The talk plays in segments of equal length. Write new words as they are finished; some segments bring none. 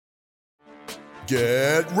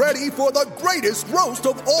Get ready for the greatest roast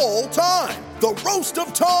of all time, the Roast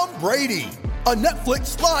of Tom Brady, a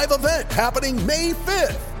Netflix live event happening May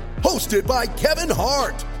 5th. Hosted by Kevin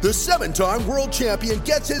Hart, the 7-time world champion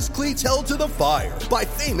gets his cleats held to the fire by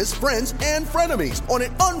famous friends and frenemies on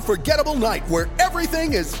an unforgettable night where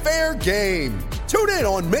everything is fair game. Tune in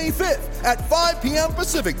on May 5th at 5 p.m.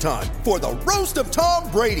 Pacific time for the Roast of Tom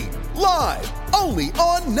Brady, live only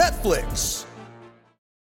on Netflix.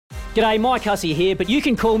 G'day, Mike Hussey here, but you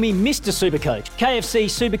can call me Mr. Supercoach. KFC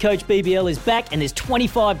Supercoach BBL is back and there's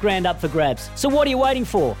 25 grand up for grabs. So what are you waiting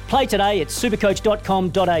for? Play today at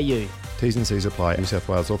supercoach.com.au. T's and C's apply. New South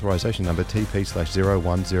Wales authorisation number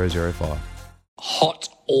TP/01005. Hot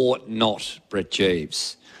or not, Brett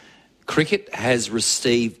Jeeves? Cricket has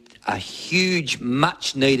received a huge,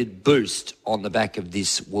 much-needed boost on the back of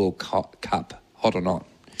this World Cup. Hot or not?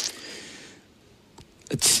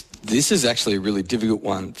 This is actually a really difficult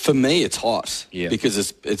one. For me, it's hot because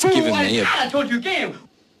it's given me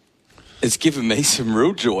it's given me some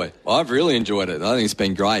real joy. I've really enjoyed it. I think it's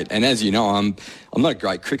been great. And as you know, I'm not a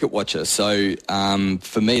great cricket watcher, so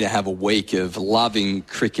for me to have a week of loving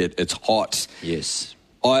cricket, it's hot. Yes,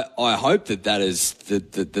 I hope that is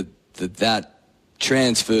that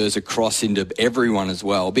transfers across into everyone as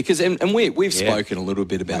well, because and we've spoken a little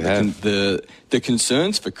bit about the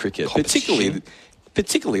concerns for cricket,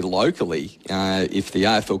 particularly locally, if the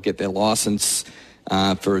AFL get their licence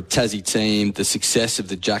for a Tassie team, the success of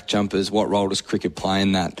the Jack Jumpers, what role does cricket play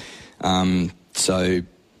in that? I'm going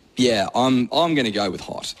to go with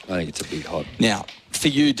hot. I think it's a big hot. Now, for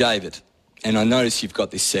you, David, and I notice you've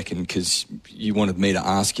got this second because you wanted me to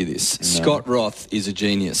ask you this. No. Scott Roth is a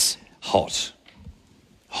genius. Hot.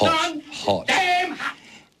 Damn hot.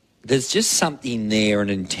 There's just something there, an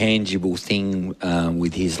intangible thing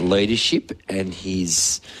with his leadership and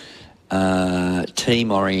his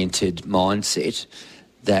team-oriented mindset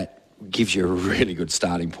that gives you a really good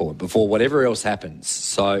starting point before whatever else happens.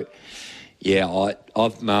 So,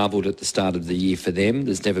 I've marvelled at the start of the year for them.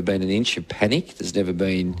 There's never been an inch of panic. There's never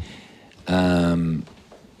been, there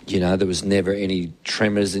was never any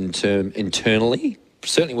tremors internally.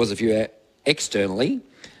 Certainly was a few externally.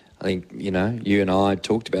 I think, you and I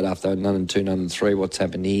talked about after 9 and 2, 9 and 3, what's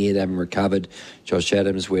happened here. They haven't recovered. Josh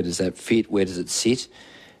Adams, where does that fit? Where does it sit?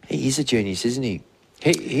 He's a genius, isn't he?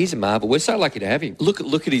 He's a marvel. We're so lucky to have him.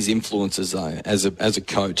 Look at his influences, though, as a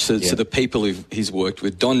coach. So the people he's worked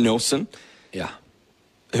with. Don Nelson,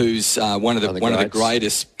 who's one of the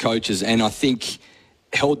greatest coaches, and I think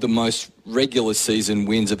held the most regular season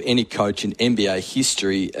wins of any coach in NBA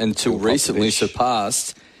history until recently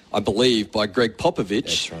surpassed, I believe, by Greg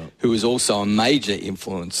Popovich, who is also a major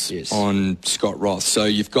influence on Scott Roth. So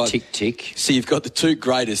you've got tick. So you've got the two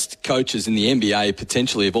greatest coaches in the NBA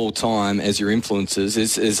potentially of all time as your influences.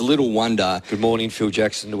 There's little wonder. Good morning, Phil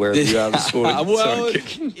Jackson, to wherever you are this morning. Well,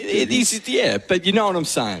 it is, but you know what I'm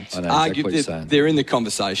saying. I know exactly what you're saying. They're in the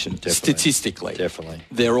conversation. Definitely. Statistically. Definitely.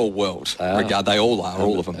 They're all world. They all are,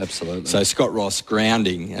 all of them. Absolutely. So Scott Roth's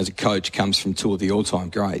grounding as a coach comes from two of the all-time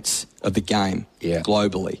greats of the game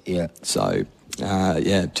globally. Yeah. So,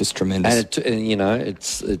 just tremendous. And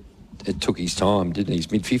it took his time, didn't he? He's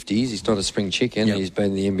mid-50s. He's not a spring chicken. Yep. He's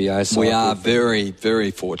been in the NBA cycle. We are very, very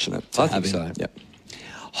fortunate to have him. So. Yep.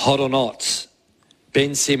 Hot or not,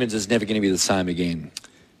 Ben Simmons is never going to be the same again.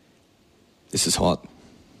 This is hot.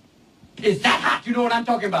 Is that hot? You know what I'm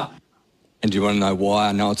talking about. And do you want to know why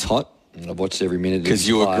I know it's hot? I've watched every minute. Because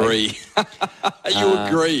you agree. You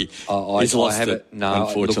agree. He's lost it. No,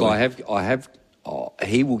 unfortunately. Look, I have.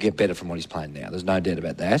 He will get better from what he's playing now. There's no doubt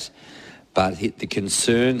about that. But the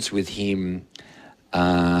concerns with him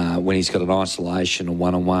when he's got an isolation or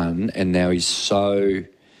one-on-one, and now he's so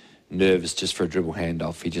nervous just for a dribble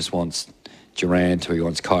handoff. He just wants Durant or he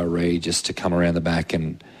wants Kyrie just to come around the back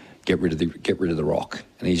and get rid of the rock.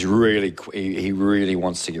 And he really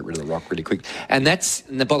wants to get rid of the rock really quick. And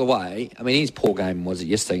by the way, I mean, his poor game was it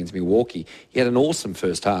yesterday against Milwaukee. He had an awesome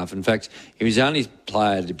first half. In fact, he was the only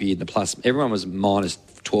player to be in the plus. Everyone was minus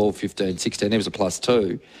 12, 15, 16. He was a plus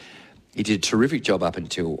 2. He did a terrific job up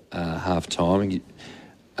until half time.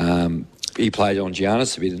 He played on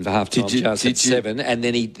Giannis a bit, and for half time Giannis had 7, and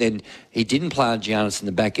then he didn't play on Giannis in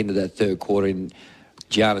the back end of that third quarter, and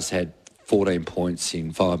Giannis had 14 points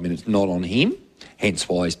in 5 minutes, not on him, hence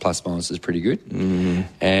why his plus-minus is pretty good. Mm.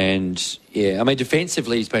 And, I mean,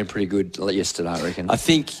 defensively he's been pretty good yesterday, I reckon. I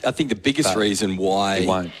think the biggest reason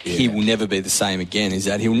why he will never be the same again is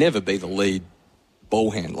that he'll never be the lead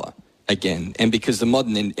ball handler again, and because the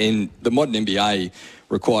modern NBA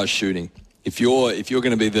requires shooting. If you're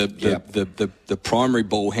going to be the primary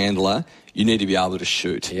ball handler, you need to be able to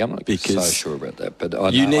shoot. Yeah, I'm not so sure about that,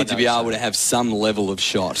 but you need to be able to have some level of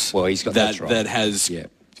shot. Well, he's got that has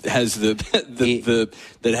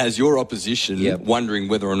that has your opposition wondering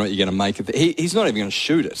whether or not you're going to make it. He's not even going to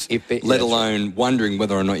shoot it, let alone wondering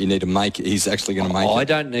whether or not you need to make it. He's actually going to make it. I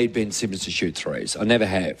don't need Ben Simmons to shoot threes. I never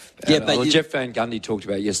have. Yeah, but Jeff Van Gundy talked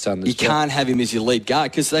about yesterday. You can't have him as your lead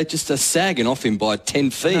guard because they just are sagging off him by 10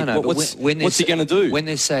 feet. No, what's he going to do? When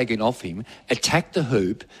they're sagging off him, attack the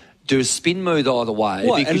hoop. Do a spin move either way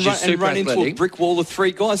because you're super athletic. Into a brick wall of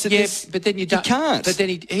three guys. But then you can't. But then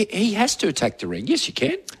he has to attack the ring. Yes, you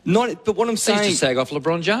can. But what I'm saying, he's to sag off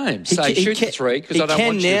LeBron James. Shoot the three because I don't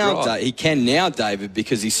want you to drive. He can now, David,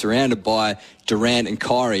 because he's surrounded by Durant and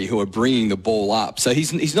Kyrie who are bringing the ball up. So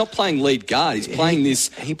he's not playing lead guard. He's playing this.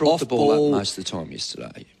 He brought the ball up most of the time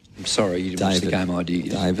yesterday. I'm sorry, you didn't watch the game I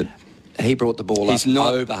did. David. He brought the ball up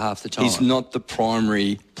over half the time. He's not the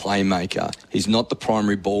primary playmaker. He's not the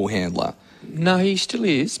primary ball handler. No, he still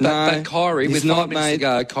is. But Kyrie, with 5 minutes to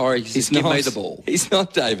go, Kyrie says, give me the ball. He's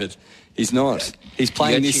not, David. He's not. He's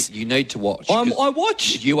playing this. You need to watch. I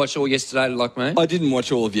watch. Did you watch all yesterday like me? I didn't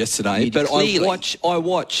watch all of yesterday, but I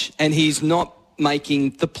watch, and he's not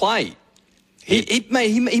making the play. He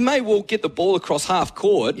may well get the ball across half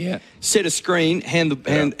court, set a screen, hand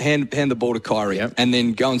the ball to Kyrie, and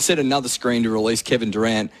then go and set another screen to release Kevin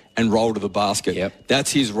Durant and roll to the basket. Yep.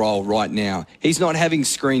 That's his role right now. He's not having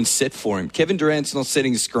screens set for him. Kevin Durant's not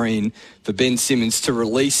setting a screen for Ben Simmons to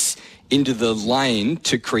release into the lane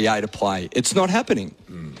to create a play. It's not happening.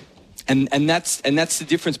 And that's the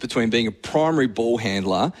difference between being a primary ball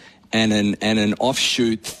handler and an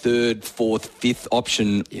offshoot third, fourth, fifth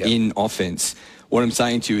option in offense. What I'm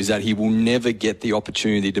saying to you is that he will never get the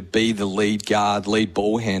opportunity to be the lead guard, lead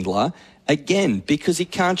ball handler again because he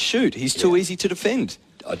can't shoot. He's too easy to defend.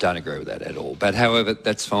 I don't agree with that at all. But, however,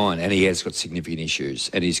 that's fine. And he has got significant issues.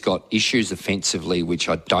 And he's got issues offensively which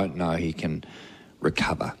I don't know he can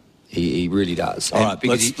recover. He really does. All right,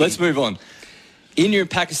 let's move on. India and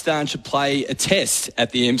Pakistan should play a test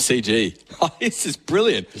at the MCG. Oh, this is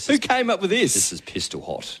brilliant. Who came up with this? This is pistol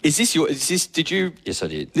hot. Did you? Yes, I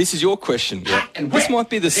did. This is your question. Yeah. This might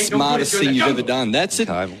be the smartest thing you've ever done. That's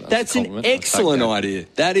an excellent idea.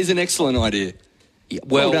 That is an excellent idea. Yeah,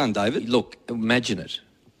 well done, David. Look, imagine it.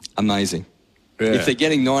 Amazing. Yeah. If they're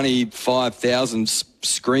getting 95,000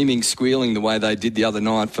 screaming, squealing the way they did the other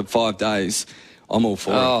night for 5 days, I'm all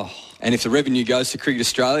for it. And if the revenue goes to Cricket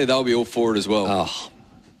Australia, they'll be all for it as well. Oh,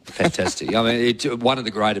 fantastic. I mean, it's one of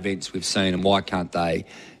the great events we've seen, and why can't they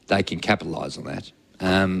can capitalise on that?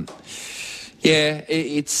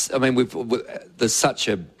 There's such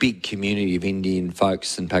a big community of Indian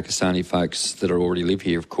folks and Pakistani folks that already live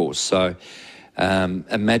here, of course. So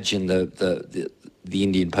imagine the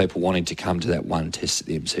Indian people wanting to come to that one test at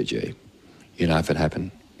the MCG. You know, if it happened.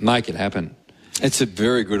 Make it happen. It's a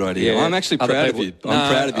very good idea. Yeah. I'm actually proud of you. I'm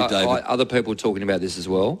proud of you, David. Other people are talking about this as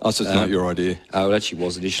well. Oh, so it's not your idea? Oh, it actually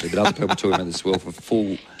was initially, but other people are talking about this as well for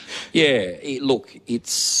full... Yeah, look,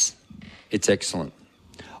 it's excellent.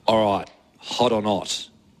 All right, hot or not,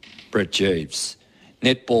 Brett Jeeves.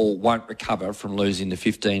 Netball won't recover from losing the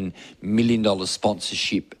 $15 million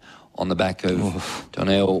sponsorship on the back of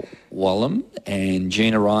Donnell Wallam and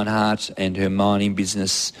Gina Reinhart and her mining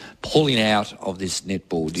business pulling out of this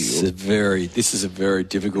netball deal. This is a very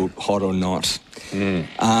difficult hot or not.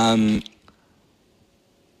 I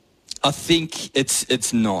think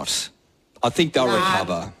it's not. I think they'll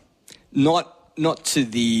recover. Not to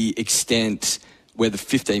the extent where the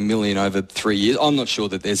 $15 million over 3 years. I'm not sure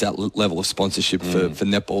that there's that level of sponsorship for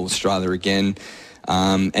Netball Australia again.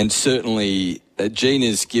 And certainly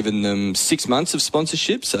Gina's given them 6 months of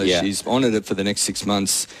sponsorship, so she's honoured it for the next 6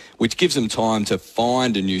 months, which gives them time to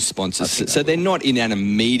find a new sponsor. So they're not in an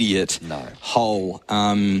immediate hole.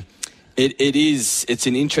 It's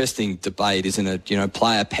an interesting debate, isn't it? You know,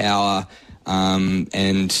 player power,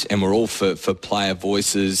 and we're all for player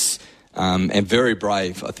voices. And very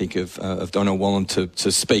brave, I think, of Donnell Wallam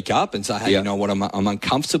to speak up and say, "Hey, you know what? I'm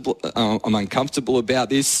uncomfortable. I'm uncomfortable about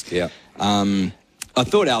this." Yeah. I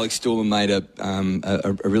thought Alex Doolan made a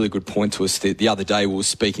really good point to us the other day. We were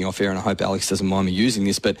speaking off air, and I hope Alex doesn't mind me using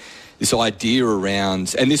this, but this idea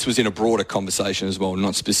around, and this was in a broader conversation as well,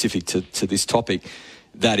 not specific to this topic,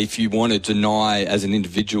 that if you want to deny as an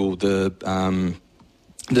individual the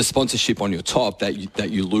sponsorship on your top,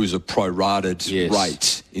 that you lose a prorated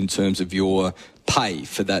rate in terms of your pay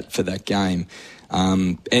for that game,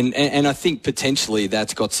 and I think potentially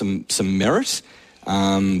that's got some merit.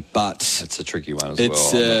 But that's a tricky one as well.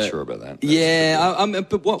 I'm not sure about that.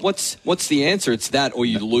 But what's the answer? It's that, or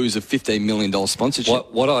you lose a $15 million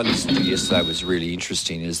sponsorship. What I listened to yesterday was really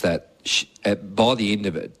interesting. Is that by the end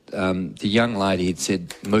of it, the young lady had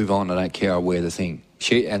said, "Move on. I don't care. I wear the thing."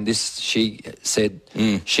 She said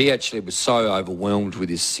she actually was so overwhelmed with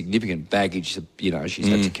this significant baggage that she's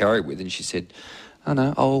had to carry with, and she said, "Oh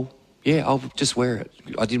no, I'll just wear it.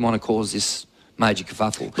 I didn't want to cause this major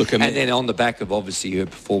kerfuffle." Look, and then on the back of obviously her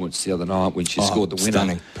performance the other night when she scored the winner,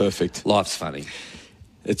 stunning, perfect. Life's funny.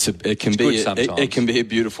 It can be a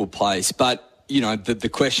beautiful place, but the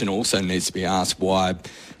question also needs to be asked: why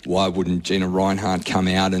wouldn't Gina Rinehart come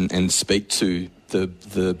out and speak to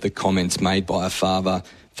the comments made by her father?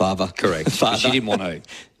 Correct. Father. She didn't want to.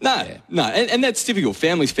 No, and that's typical.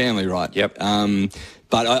 Family's family, right? Yep.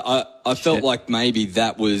 But I felt like maybe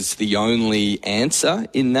that was the only answer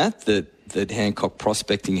in that Hancock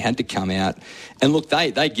Prospecting had to come out. And look,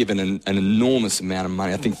 they'd given an enormous amount of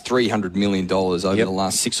money, I think $300 million over the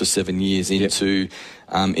last 6 or 7 years into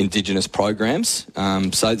Indigenous programs.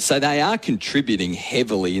 So they are contributing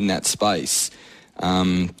heavily in that space.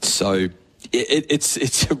 So it's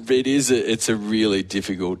a really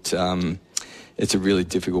difficult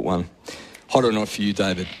one. Hot or not for you,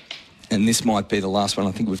 David? And this might be the last one.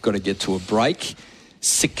 I think we've got to get to a break.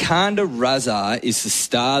 Sikandar Raza is the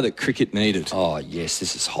star that cricket needed. Oh yes,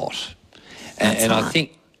 this is hot, and I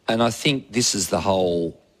think this is the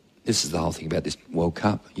whole thing about this World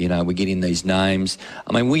Cup. We're getting these names.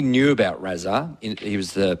 I mean, we knew about Raza. He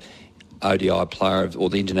was the ODI player or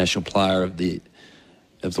the international player of the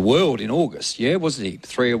world in August. Yeah, wasn't he?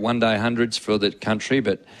 3 one-day hundreds for the country,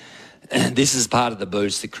 but this is part of the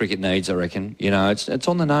boost that cricket needs, I reckon. It's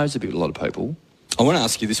on the nose a bit with a lot of people. I want to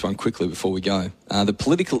ask you this one quickly before we go. The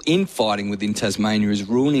political infighting within Tasmania is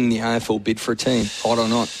ruining the AFL bid for a team. Hot or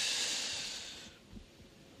not?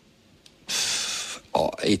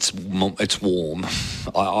 It's warm.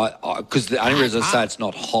 Because the only reason I say it's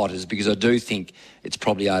not hot is because I do think it's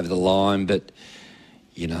probably over the line. But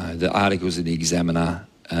the articles in the Examiner,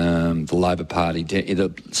 the Labor Party,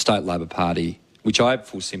 the State Labor Party, which I have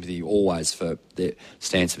full sympathy always for their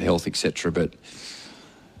stance of health, etc. But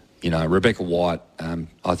Rebecca White,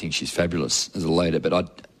 I think she's fabulous as a leader, but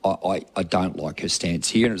I don't like her stance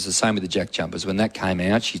here. And it was the same with the Jack Jumpers. When that came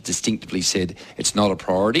out, she distinctively said it's not a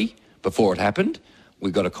priority before it happened.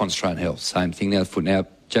 We've got to concentrate on health. Same thing now. Now,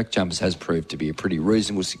 Jack Jumpers has proved to be a pretty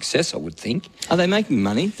reasonable success, I would think. Are they making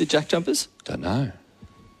money, the Jack Jumpers? Don't know.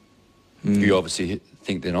 You obviously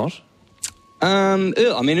think they're not?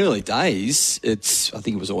 Early days, I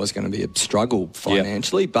think it was always going to be a struggle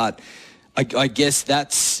financially, but I guess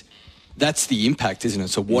that's the impact, isn't it?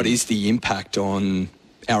 So what is the impact on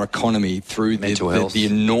our economy through the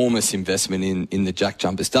enormous investment in the Jack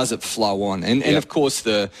Jumpers? Does it flow on? And of course,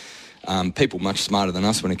 the people much smarter than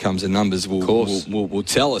us when it comes to numbers will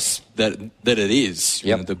tell us that it is.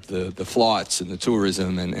 The flights and the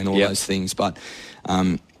tourism and all those things. But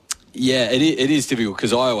it is difficult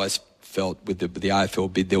because I always felt with the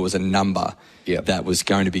AFL bid there was a number that was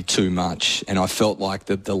going to be too much, and I felt like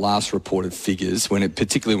the last reported figures,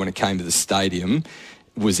 particularly when it came to the stadium,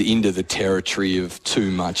 was into the territory of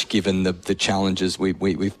too much given the challenges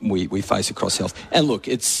we face across health. And look,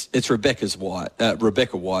 it's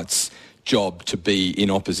Rebecca White's job to be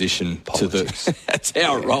in opposition Politics. to the... That's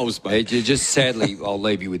how it rolls, mate. Just sadly, I'll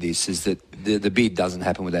leave you with this, is that the bid doesn't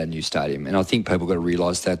happen without a new stadium. And I think people got to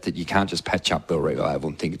realise that you can't just patch up Bellerive Oval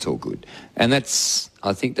and think it's all good. And I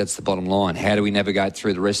think that's the bottom line. How do we navigate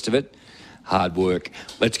through the rest of it? Hard work.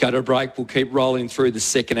 Let's go to a break. We'll keep rolling through the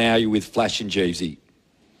second hour with Flash and Jeevesy.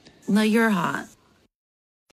 No, you're hot.